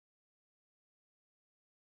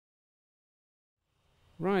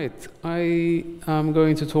Right, I am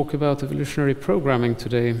going to talk about evolutionary programming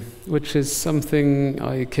today, which is something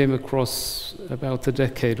I came across about a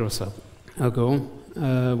decade or so ago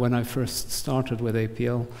when I first started with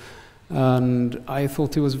APL. And I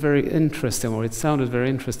thought it was very interesting, or it sounded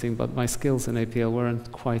very interesting, but my skills in APL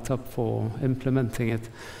weren't quite up for implementing it.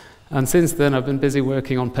 And since then, I've been busy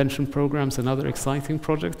working on pension programs and other exciting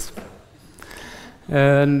projects.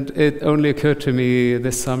 And it only occurred to me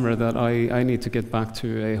this summer that I need to get back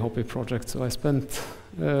to a hobby project. So I spent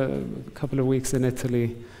a couple of weeks in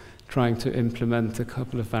Italy trying to implement a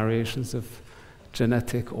couple of variations of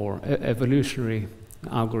genetic or evolutionary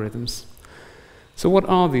algorithms. So what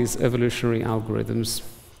are these evolutionary algorithms?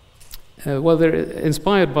 Well, they're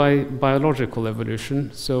inspired by biological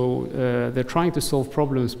evolution. So they're trying to solve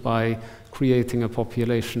problems by creating a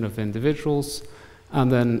population of individuals and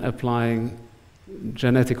then applying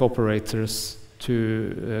genetic operators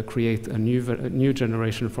to create a new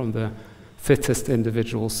generation from the fittest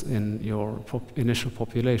individuals in your initial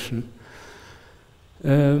population.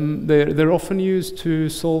 They're often used to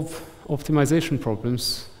solve optimization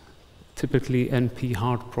problems, typically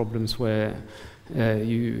NP-hard problems where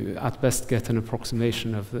you at best get an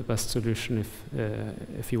approximation of the best solution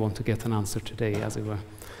if you want to get an answer today, as it were.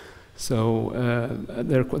 So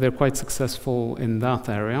they're quite successful in that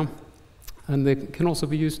area. And they can also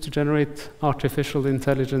be used to generate artificial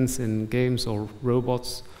intelligence in games or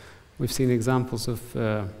robots. We've seen examples of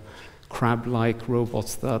crab-like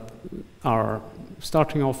robots that are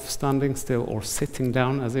starting off standing still or sitting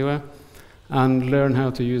down, as they were, and learn how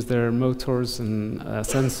to use their motors and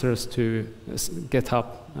sensors to get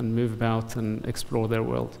up and move about and explore their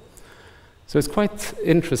world. So it's quite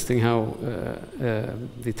interesting how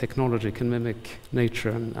the technology can mimic nature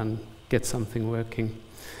and get something working.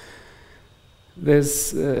 There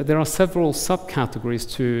are several subcategories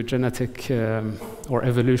to genetic or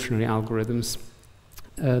evolutionary algorithms.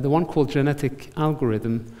 The one called genetic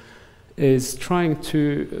algorithm is trying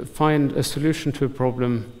to find a solution to a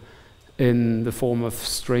problem in the form of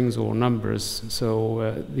strings or numbers.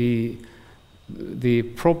 So the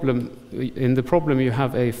problem you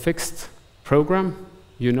have a fixed program.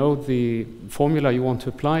 You know the formula you want to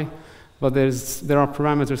apply, but there are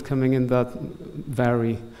parameters coming in that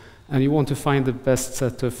vary. And you want to find the best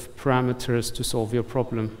set of parameters to solve your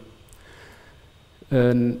problem.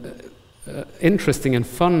 An interesting and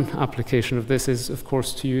fun application of this is, of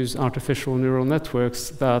course, to use artificial neural networks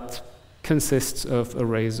that consists of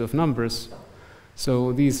arrays of numbers.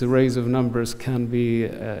 So these arrays of numbers can be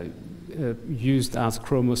used as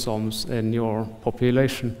chromosomes in your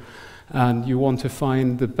population. And you want to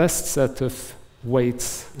find the best set of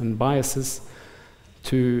weights and biases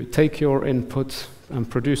to take your input and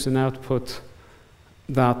produce an output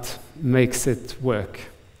that makes it work.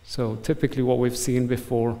 So typically what we've seen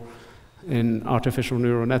before in artificial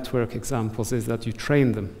neural network examples is that you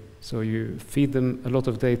train them. So you feed them a lot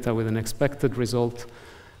of data with an expected result,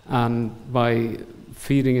 and by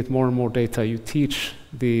feeding it more and more data, you teach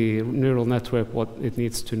the neural network what it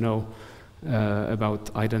needs to know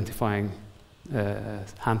about identifying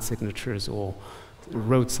hand signatures or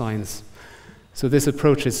road signs. So this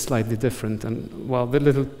approach is slightly different, and well, the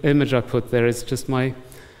little image I put there is just my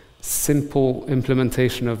simple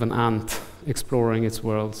implementation of an ant exploring its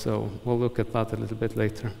world, so we'll look at that a little bit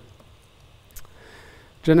later.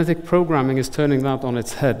 Genetic programming is turning that on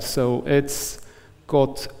its head, so it's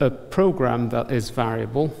got a program that is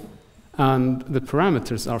variable, and the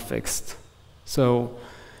parameters are fixed. So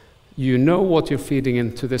you know what you're feeding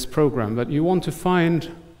into this program, but you want to find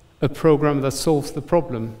a program that solves the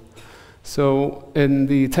problem. So in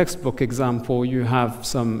the textbook example, you have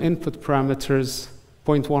some input parameters,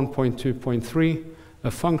 0.1, 0.2, 0.3,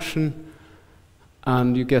 a function,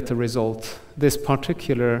 and you get a result. This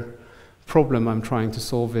particular problem I'm trying to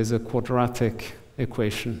solve is a quadratic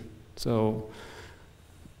equation. So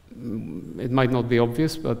it might not be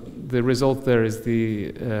obvious, but the result there is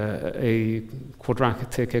a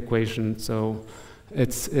quadratic equation. So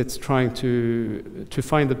it's trying to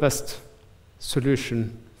find the best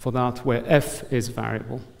solution for that, where f is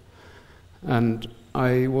variable. And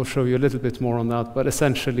I will show you a little bit more on that, but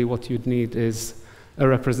essentially what you'd need is a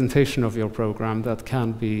representation of your program that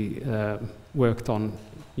can be worked on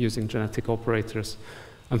using genetic operators,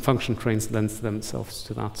 and function trains lend themselves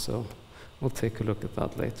to that, so we'll take a look at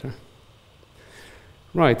that later.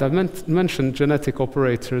 Right, I've mentioned genetic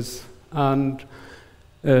operators, and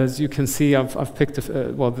as you can see, I've picked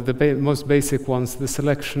the most basic ones: the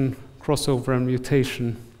selection, crossover, and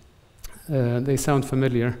mutation. They sound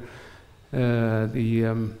familiar.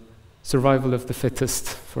 The survival of the fittest,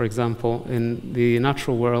 for example, in the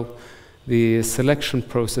natural world, the selection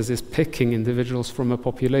process is picking individuals from a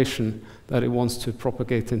population that it wants to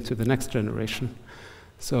propagate into the next generation.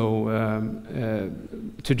 So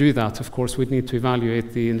to do that, of course, we need to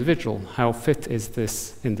evaluate the individual. How fit is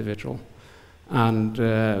this individual? And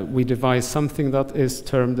we devise something that is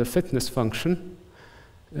termed a fitness function,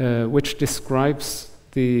 which describes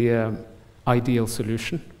the ideal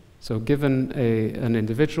solution. So given an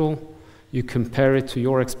individual, you compare it to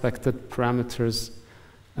your expected parameters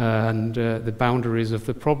and the boundaries of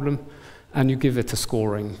the problem, and you give it a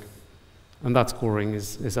scoring. And that scoring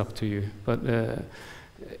is up to you. But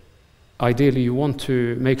ideally, you want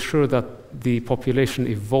to make sure that the population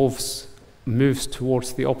moves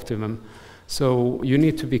towards the optimum. So you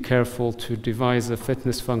need to be careful to devise a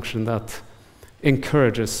fitness function that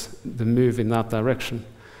encourages the move in that direction.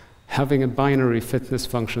 Having a binary fitness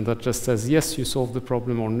function that just says, yes, you solved the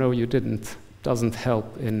problem, or no, you didn't, doesn't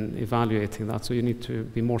help in evaluating that. So you need to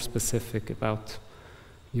be more specific about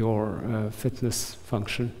your fitness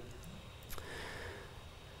function.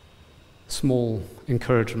 Small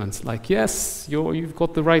encouragements like, yes, you've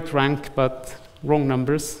got the right rank, but wrong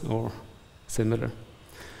numbers, or similar.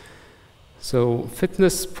 So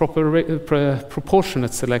fitness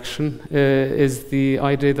proportionate selection is the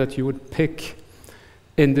idea that you would pick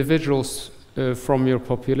individuals from your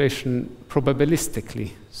population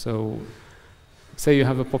probabilistically. So say you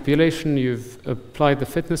have a population, you've applied the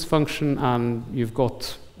fitness function, and you've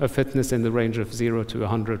got a fitness in the range of 0 to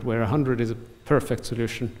 100, where 100 is a perfect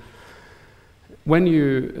solution. When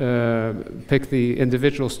you pick the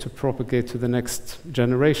individuals to propagate to the next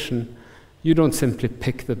generation, you don't simply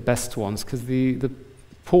pick the best ones, because the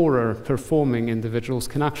poorer performing individuals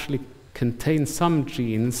can actually contain some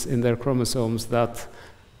genes in their chromosomes that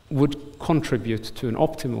would contribute to an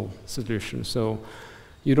optimal solution. So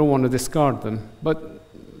you don't want to discard them. But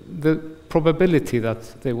the probability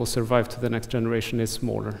that they will survive to the next generation is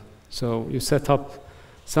smaller. So you set up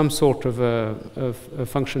some sort of a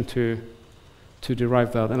function to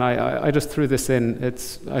derive that. And I just threw this in.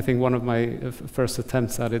 It's, I think, one of my first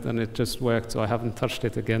attempts at it, and it just worked, so I haven't touched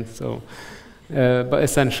it again. So, but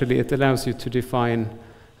essentially, it allows you to define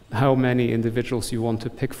how many individuals you want to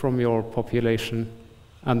pick from your population,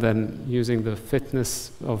 and then using the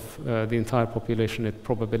fitness of the entire population, it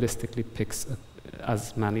probabilistically picks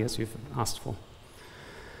as many as you've asked for.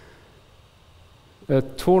 A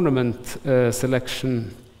tournament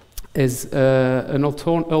selection is an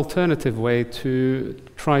alternative way to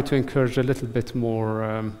try to encourage a little bit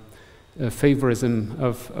more favorism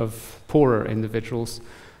of poorer individuals.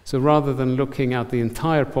 So rather than looking at the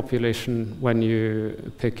entire population when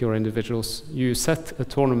you pick your individuals, you set a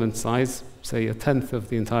tournament size, say 1/10 of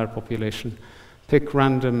the entire population, pick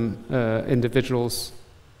random individuals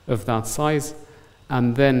of that size,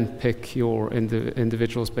 and then pick your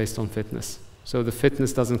individuals based on fitness. So the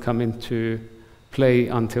fitness doesn't come into play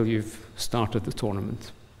until you've started the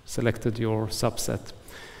tournament, selected your subset.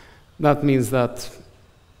 That means that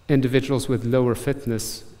individuals with lower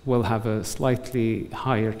fitness will have a slightly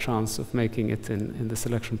higher chance of making it in the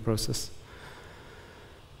selection process.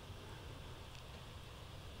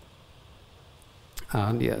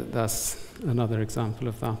 And yeah, that's another example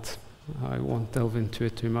of that. I won't delve into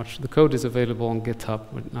it too much. The code is available on GitHub,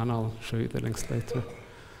 and I'll show you the links later.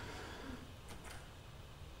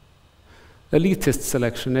 Elitist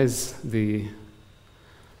selection is the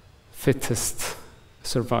fittest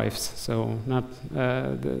survives. So not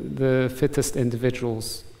the fittest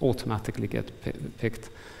individuals automatically get picked.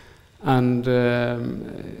 And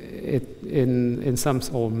in some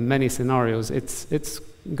or many scenarios, it's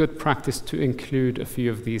good practice to include a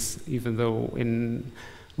few of these, even though in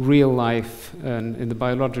real life and in the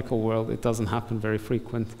biological world it doesn't happen very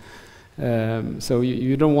frequent. So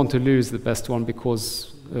you don't want to lose the best one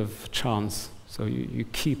because of chance. So you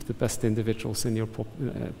keep the best individuals in your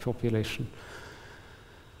population.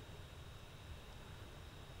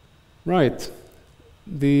 Right.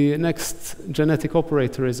 The next genetic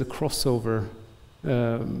operator is a crossover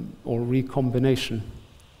or recombination.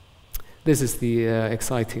 This is the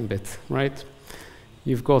exciting bit, right?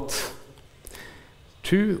 You've got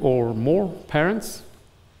 2 or more parents,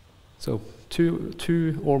 so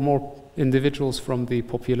two or more individuals from the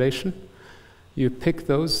population. You pick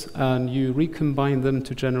those and you recombine them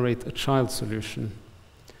to generate a child solution.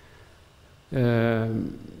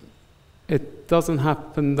 It doesn't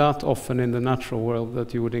happen that often in the natural world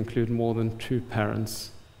that you would include more than 2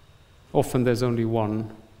 parents. Often there's only 1,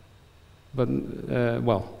 but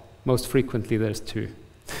well, most frequently there's 2.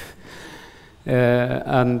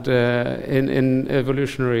 And in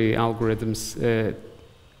evolutionary algorithms,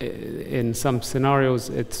 in some scenarios,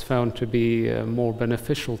 it's found to be more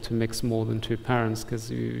beneficial to mix more than 2 parents, because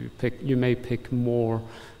you may pick more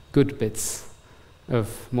good bits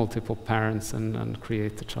of multiple parents and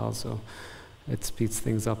create the child, so it speeds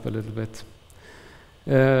things up a little bit.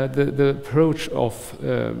 The approach of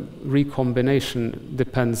recombination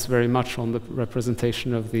depends very much on the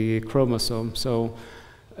representation of the chromosome. So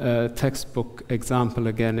textbook example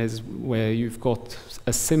again is where you've got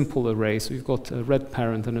a simple array. So you've got a red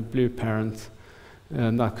parent and a blue parent,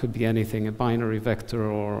 and that could be anything, a binary vector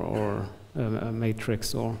or a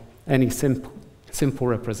matrix or any simple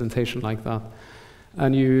representation like that.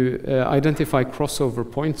 And you identify crossover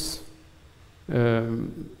points.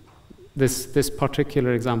 This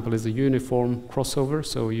particular example is a uniform crossover,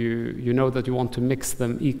 so you know that you want to mix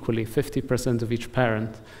them equally, 50% of each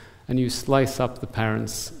parent, and you slice up the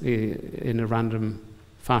parents in a random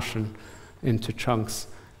fashion into chunks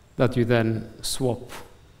that you then swap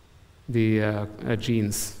the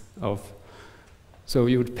genes of. So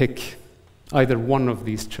you would pick either one of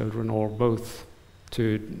these children or both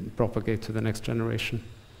to propagate to the next generation.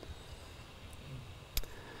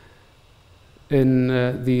 In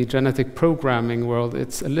the genetic programming world,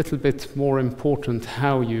 it's a little bit more important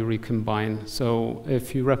how you recombine. So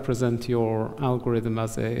if you represent your algorithm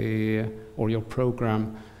as or your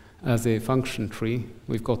program as a function tree,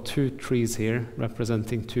 we've got 2 trees here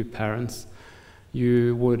representing 2 parents.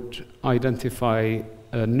 You would identify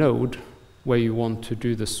a node where you want to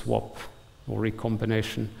do the swap or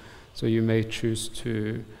recombination. So you may choose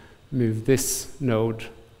to move this node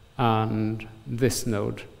and this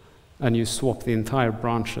node, and you swap the entire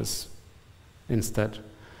branches instead.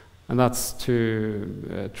 And that's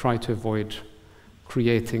to try to avoid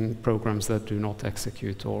creating programs that do not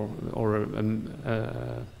execute, or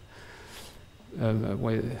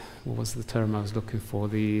what was the term I was looking for?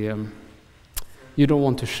 You don't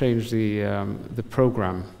want to change the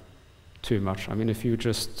program too much. I mean, if you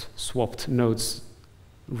just swapped nodes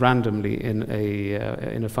randomly in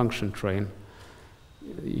a function train,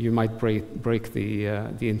 you might break the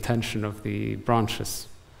intention of the branches.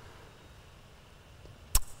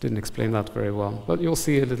 Didn't explain that very well, but you'll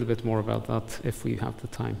see a little bit more about that if we have the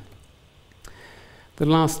time. The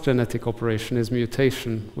last genetic operation is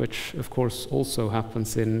mutation, which of course also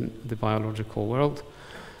happens in the biological world.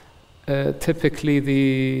 Typically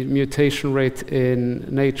the mutation rate in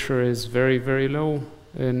nature is very, very low.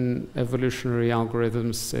 In evolutionary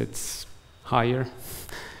algorithms it's higher,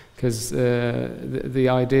 because the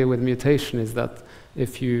idea with mutation is that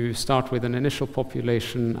if you start with an initial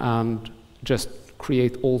population and just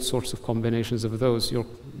create all sorts of combinations of those, you're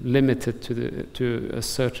limited to a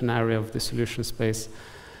certain area of the solution space.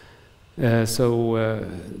 So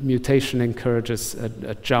mutation encourages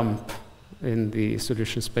a jump in the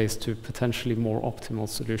solution space to potentially more optimal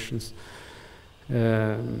solutions.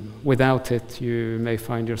 Without it, you may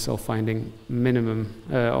find yourself finding minimum,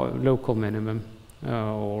 local minimum,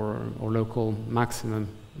 or local maximum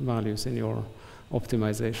values in your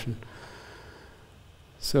optimization.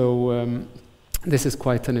 So this is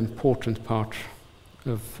quite an important part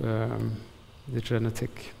of the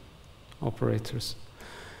genetic operators.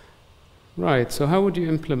 Right, so how would you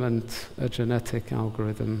implement a genetic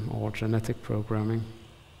algorithm or genetic programming?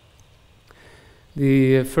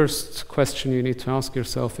 The first question you need to ask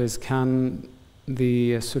yourself is, can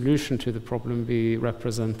the solution to the problem be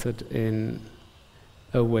represented in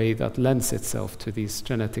a way that lends itself to these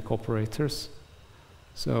genetic operators?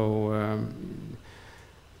 So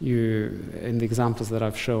in the examples that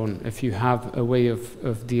I've shown, if you have a way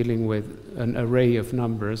of dealing with an array of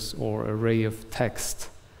numbers or array of text,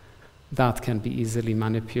 that can be easily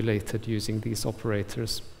manipulated using these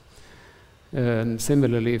operators. And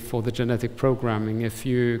similarly, for the genetic programming, if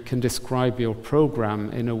you can describe your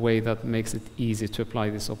program in a way that makes it easy to apply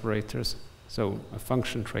these operators, so a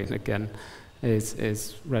function train again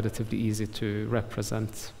is relatively easy to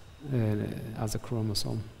represent as a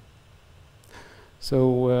chromosome.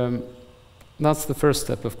 So that's the first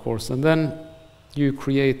step, of course. And then you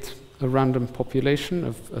create a random population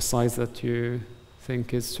of a size that you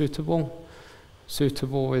think is suitable.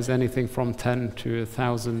 Suitable is anything from 10 to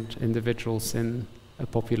 1,000 individuals in a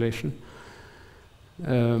population.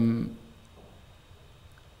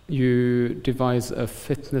 You devise a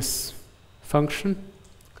fitness function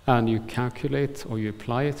and you calculate or you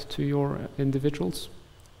apply it to your individuals.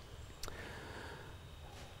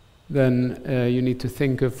 Then you need to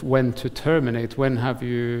think of when to terminate. When have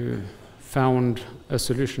you found a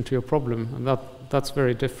solution to your problem? And that's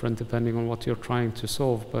very different depending on what you're trying to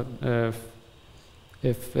solve. But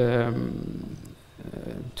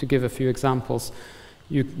to give a few examples,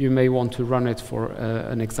 you may want to run it for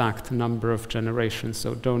an exact number of generations.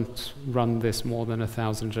 So don't run this more than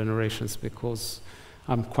 1,000 generations, because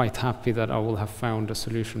I'm quite happy that I will have found a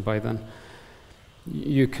solution by then.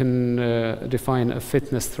 You can define a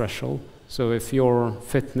fitness threshold. So if your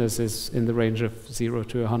fitness is in the range of 0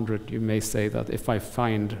 to 100, you may say that if I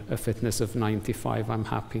find a fitness of 95, I'm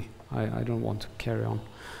happy. I don't want to carry on.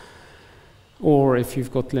 Or if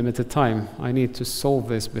you've got limited time, I need to solve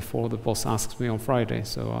this before the boss asks me on Friday,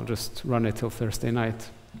 so I'll just run it till Thursday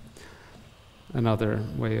night. Another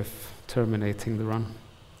way of terminating the run.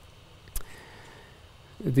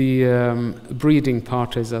 The breeding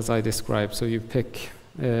part is as I described, so you pick,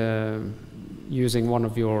 using one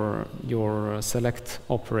of your select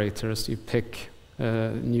operators, you pick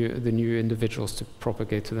the new individuals to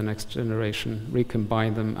propagate to the next generation,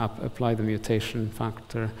 recombine them, apply the mutation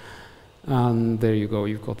factor, and there you go,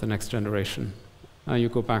 you've got the next generation. And you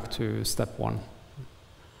go back to step 1.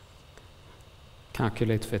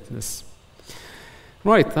 Calculate fitness.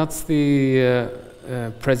 Right, that's the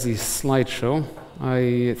Prezi slideshow.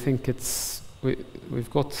 I think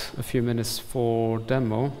we've got a few minutes for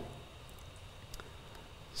demo.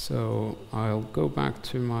 So I'll go back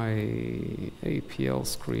to my APL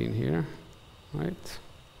screen here, right?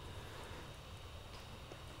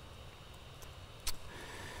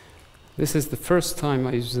 This is the first time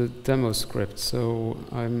I use a demo script, so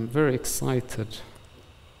I'm very excited.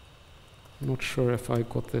 I'm not sure if I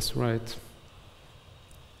got this right.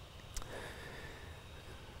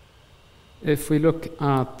 If we look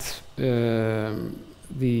at the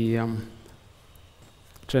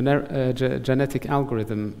genetic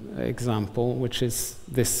algorithm example, which is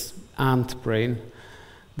this ant brain,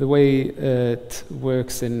 the way it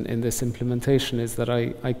works in this implementation is that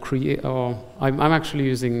I'm actually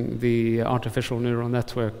using the artificial neural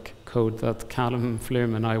network code that Callum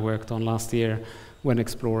Fleum and I worked on last year when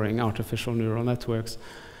exploring artificial neural networks.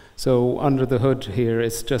 So under the hood here,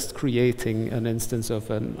 it's just creating an instance of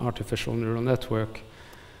an artificial neural network.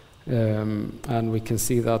 And we can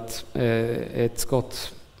see that it's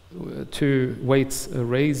got 2 weights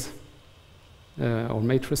arrays or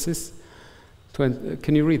matrices.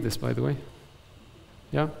 Can you read this, by the way?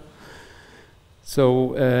 Yeah?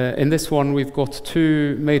 So in this one, we've got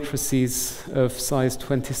 2 matrices of size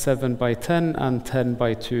 27 by 10 and 10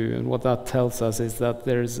 by 2. And what that tells us is that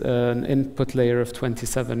there's an input layer of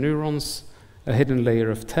 27 neurons, a hidden layer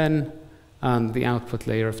of 10, and the output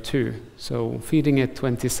layer of 2. So feeding it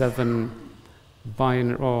 27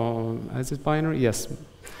 binary, or is it binary? Yes,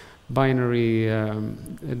 binary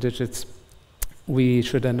digits. We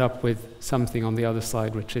should end up with something on the other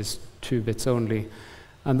side, which is 2 bits only.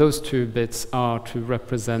 And those 2 bits are to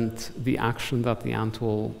represent the action that the ant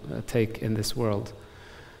will take in this world.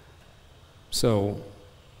 So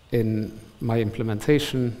in my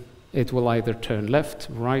implementation, it will either turn left,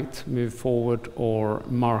 right, move forward, or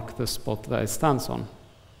mark the spot that it stands on,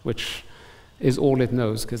 which is all it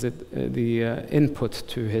knows, because the input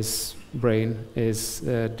to his brain is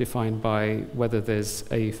defined by whether there's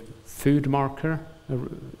a food marker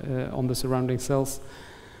on the surrounding cells.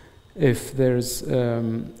 If there's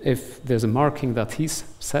a marking that he's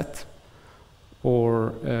set,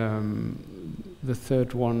 or the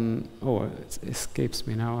third one, it escapes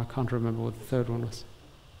me now, I can't remember what the third one was.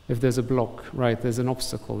 If there's a block, right, there's an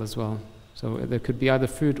obstacle as well. So there could be either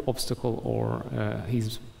food obstacle or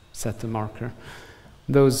he's set a marker.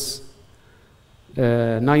 Those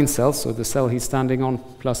 9 cells, so the cell he's standing on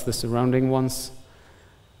plus the surrounding ones,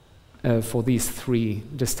 for these 3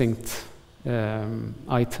 distinct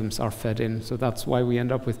items are fed in. So that's why we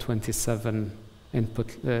end up with 27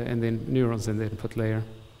 input in the neurons in the input layer.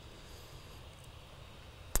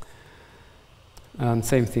 And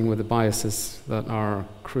same thing with the biases that are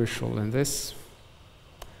crucial in this.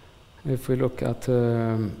 If we look at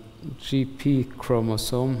GP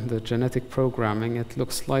chromosome, the genetic programming, it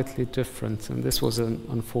looks slightly different, and this was an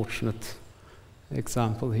unfortunate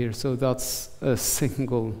example here. So that's a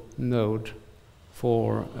single node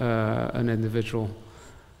for an individual.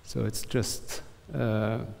 So it's just,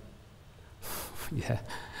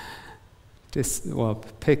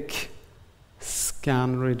 pick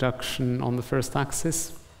scan reduction on the first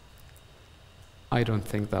axis. I don't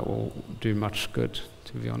think that will do much good,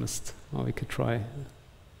 to be honest. Well, we could try.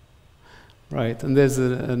 Right, and there's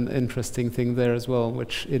an interesting thing there as well,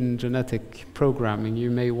 which in genetic programming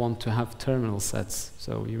you may want to have terminal sets.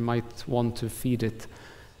 So you might want to feed it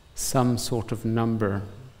some sort of number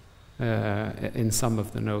in some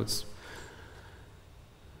of the nodes.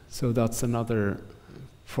 So that's another,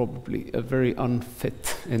 probably a very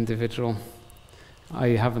unfit individual. I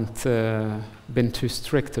haven't been too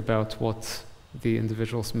strict about what the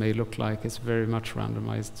individuals may look like. It's very much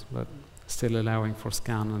randomized, but still allowing for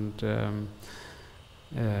scan and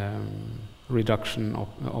reduction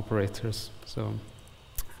operators. So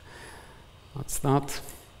that's that.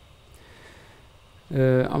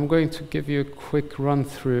 I'm going to give you a quick run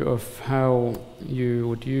through of how you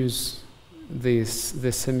would use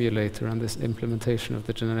this simulator and this implementation of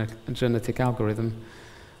the genetic algorithm.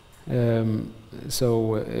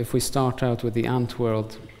 So if we start out with the ant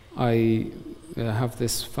world, I have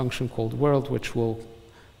this function called world, which will,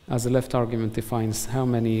 as a left argument, defines how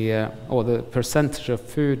many, or the percentage of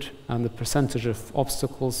food and the percentage of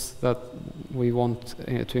obstacles that we want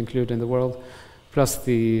to include in the world, plus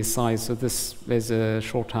the size. So this is a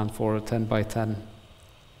shorthand for a 10 by 10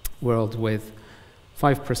 world with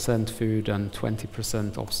 5% food and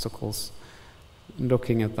 20% obstacles.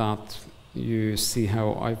 Looking at that, you see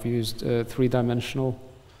how I've used a three-dimensional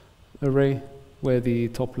array, where the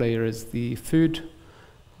top layer is the food,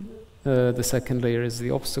 the second layer is the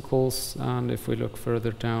obstacles, and if we look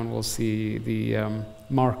further down, we'll see the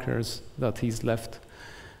markers that he's left.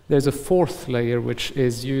 There's a fourth layer which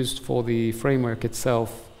is used for the framework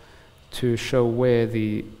itself to show where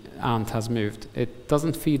the ant has moved. It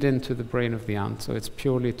doesn't feed into the brain of the ant, so it's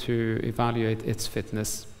purely to evaluate its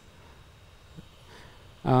fitness.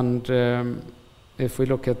 And if we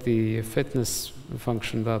look at the fitness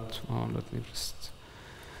function that,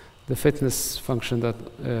 the fitness function that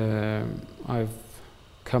I've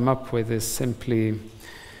come up with is simply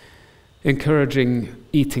encouraging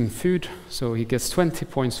eating food. So he gets 20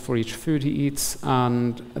 points for each food he eats,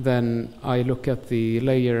 and then I look at the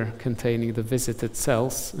layer containing the visited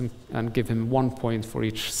cells and give him 1 point for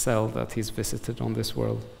each cell that he's visited on this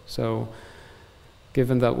world. So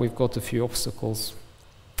given that we've got a few obstacles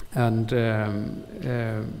and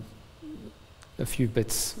a few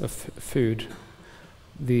bits of food,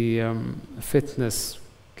 the fitness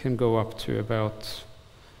can go up to about,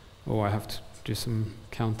 I have to do some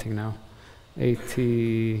counting now,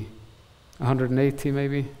 180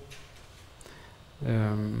 maybe.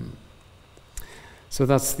 So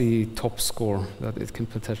that's the top score that it can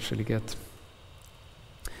potentially get.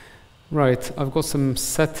 Right, I've got some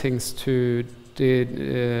settings to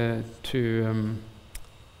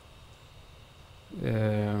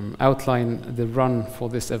outline the run for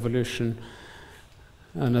this evolution.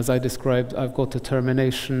 And as I described, I've got a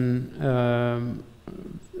termination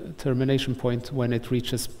point when it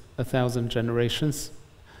reaches 1,000 generations.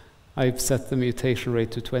 I've set the mutation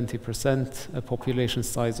rate to 20%, a population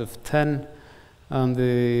size of 10, and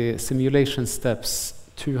the simulation steps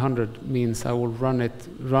 200 means I will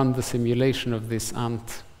run the simulation of this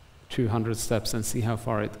ant 200 steps and see how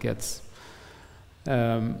far it gets.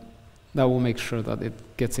 That will make sure that it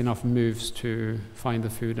gets enough moves to find the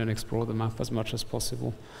food and explore the map as much as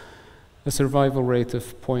possible. A survival rate of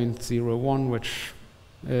 0.01, which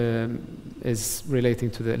is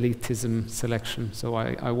relating to the elitism selection. So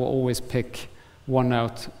I will always pick 1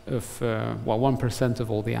 out of 1%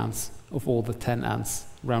 of all the ants, of all the 10 ants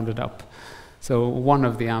rounded up. So one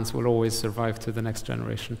of the ants will always survive to the next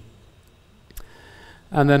generation.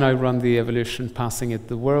 And then I run the evolution, passing it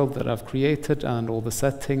the world that I've created and all the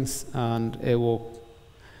settings, and it will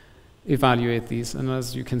evaluate these. And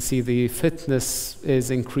as you can see, the fitness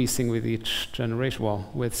is increasing with each generation. Well,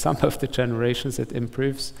 with some of the generations it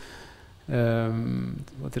improves.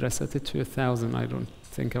 What did I set it to? 1,000. I don't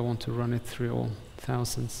think I want to run it through all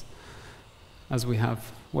thousands. As we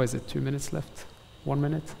have, what is it, 2 minutes left? 1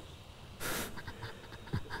 minute?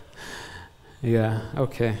 Yeah,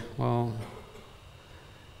 okay, well,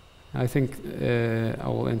 I think I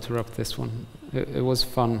will interrupt this one. It was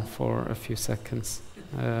fun for a few seconds.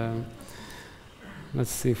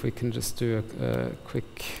 Let's see if we can just do a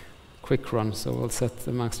quick run. So we'll set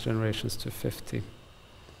the max generations to 50.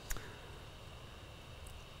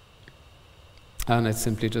 And it's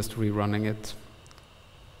simply just rerunning it.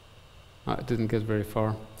 I didn't get very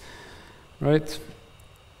far. Right?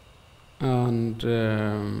 And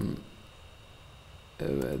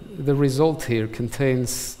the result here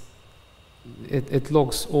contains, it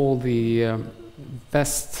logs all the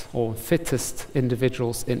best or fittest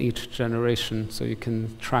individuals in each generation, so you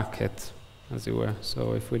can track it, as it were.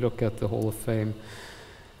 So if we look at the Hall of Fame,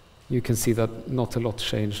 you can see that not a lot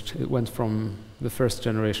changed. It went from the first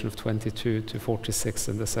generation of 22 to 46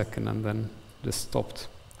 in the second, and then just stopped.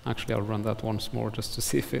 Actually, I'll run that once more just to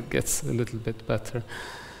see if it gets a little bit better.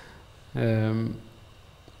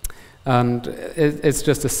 And it's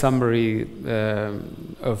just a summary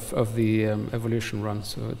of the evolution run,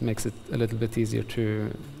 so it makes it a little bit easier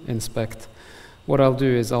to inspect. What I'll do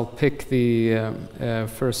is I'll pick the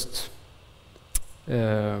first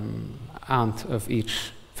ant of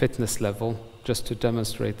each fitness level, just to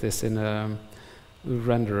demonstrate this in a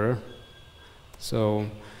renderer. So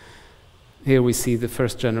here we see the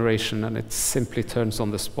first generation, and it simply turns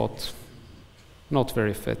on the spot. Not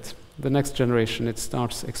very fit. The next generation, it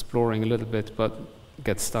starts exploring a little bit, but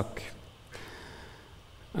gets stuck.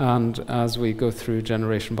 And as we go through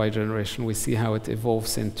generation by generation, we see how it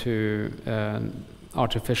evolves into an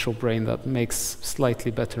artificial brain that makes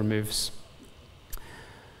slightly better moves.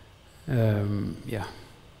 Yeah,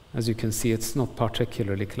 as you can see, it's not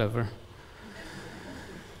particularly clever.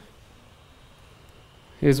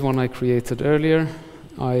 Here's one I created earlier.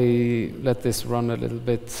 I let this run a little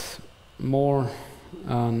bit more,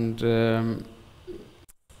 and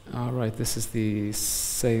all right, this is the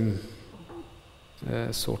same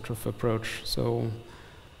sort of approach, so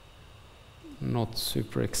not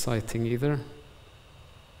super exciting either.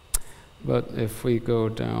 But if we go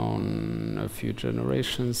down a few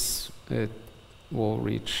generations, it will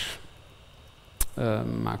reach a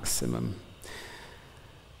maximum.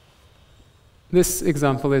 This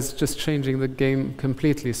example is just changing the game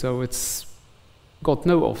completely, so it's got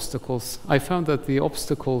no obstacles. I found that the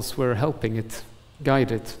obstacles were helping it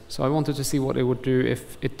guide it, so I wanted to see what it would do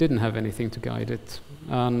if it didn't have anything to guide it.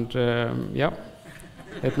 And yeah,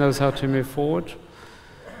 it knows how to move forward.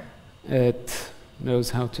 It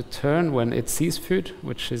knows how to turn when it sees food,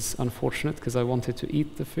 which is unfortunate because I wanted to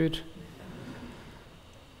eat the food.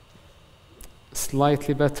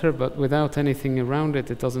 Slightly better, but without anything around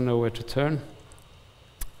it, it doesn't know where to turn.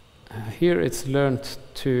 Here it's learned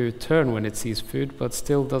to turn when it sees food, but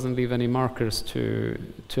still doesn't leave any markers to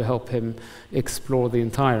help him explore the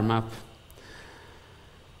entire map.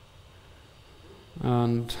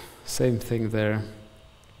 And same thing there.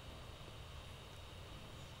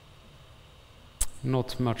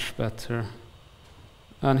 Not much better.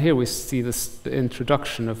 And here we see the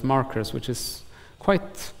introduction of markers, which is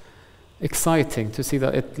quite exciting to see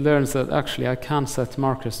that it learns that actually I can set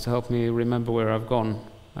markers to help me remember where I've gone,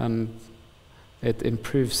 and it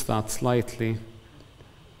improves that slightly.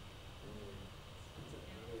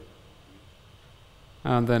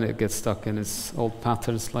 And then it gets stuck in its old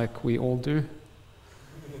patterns like we all do.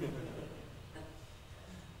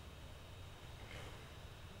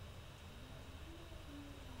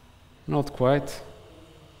 Not quite.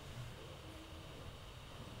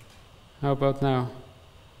 How about now?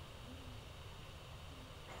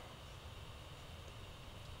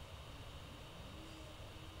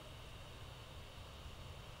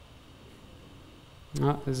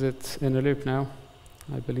 Is it in a loop now?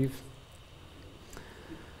 I believe.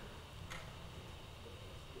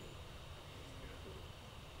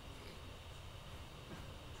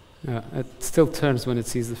 Yeah, it still turns when it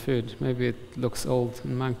sees the food. Maybe it looks old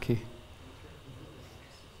and manky.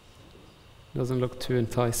 Doesn't look too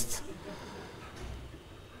enticed.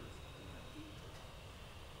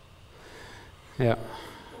 Yeah,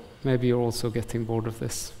 maybe you're also getting bored of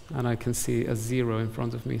this. And I can see a 0 in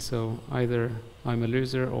front of me, so either I'm a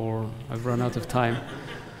loser or I've run out of time.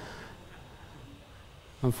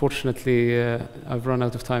 Unfortunately, I've run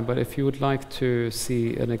out of time, but if you would like to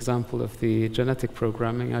see an example of the genetic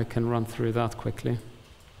programming, I can run through that quickly.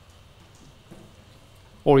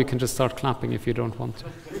 Or you can just start clapping if you don't want to.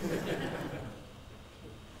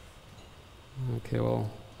 Okay, well,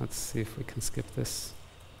 let's see if we can skip this.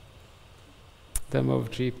 Demo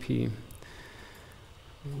of GP.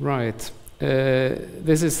 Right.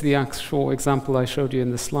 This is the actual example I showed you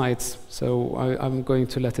in the slides, so I'm going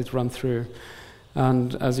to let it run through.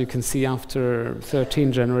 And as you can see, after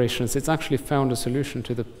 13 generations, it's actually found a solution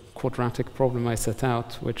to the quadratic problem I set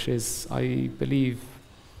out, which is, I believe,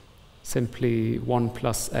 simply 1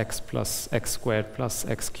 plus x squared plus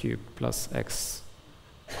x cubed plus x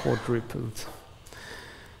quadrupled.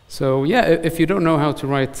 So yeah, if you don't know how to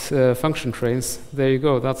write function trains, there you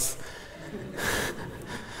go. That's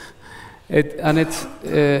it, and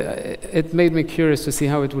it made me curious to see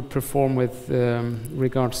how it would perform with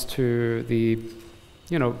regards to the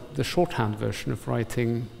shorthand version of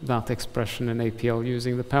writing that expression in APL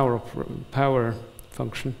using the power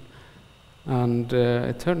function. And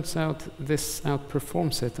it turns out this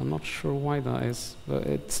outperforms it. I'm not sure why that is, but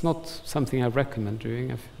it's not something I recommend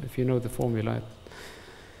doing. If you know the formula,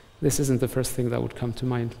 this isn't the first thing that would come to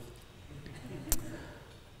mind.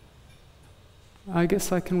 I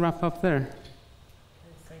guess I can wrap up there.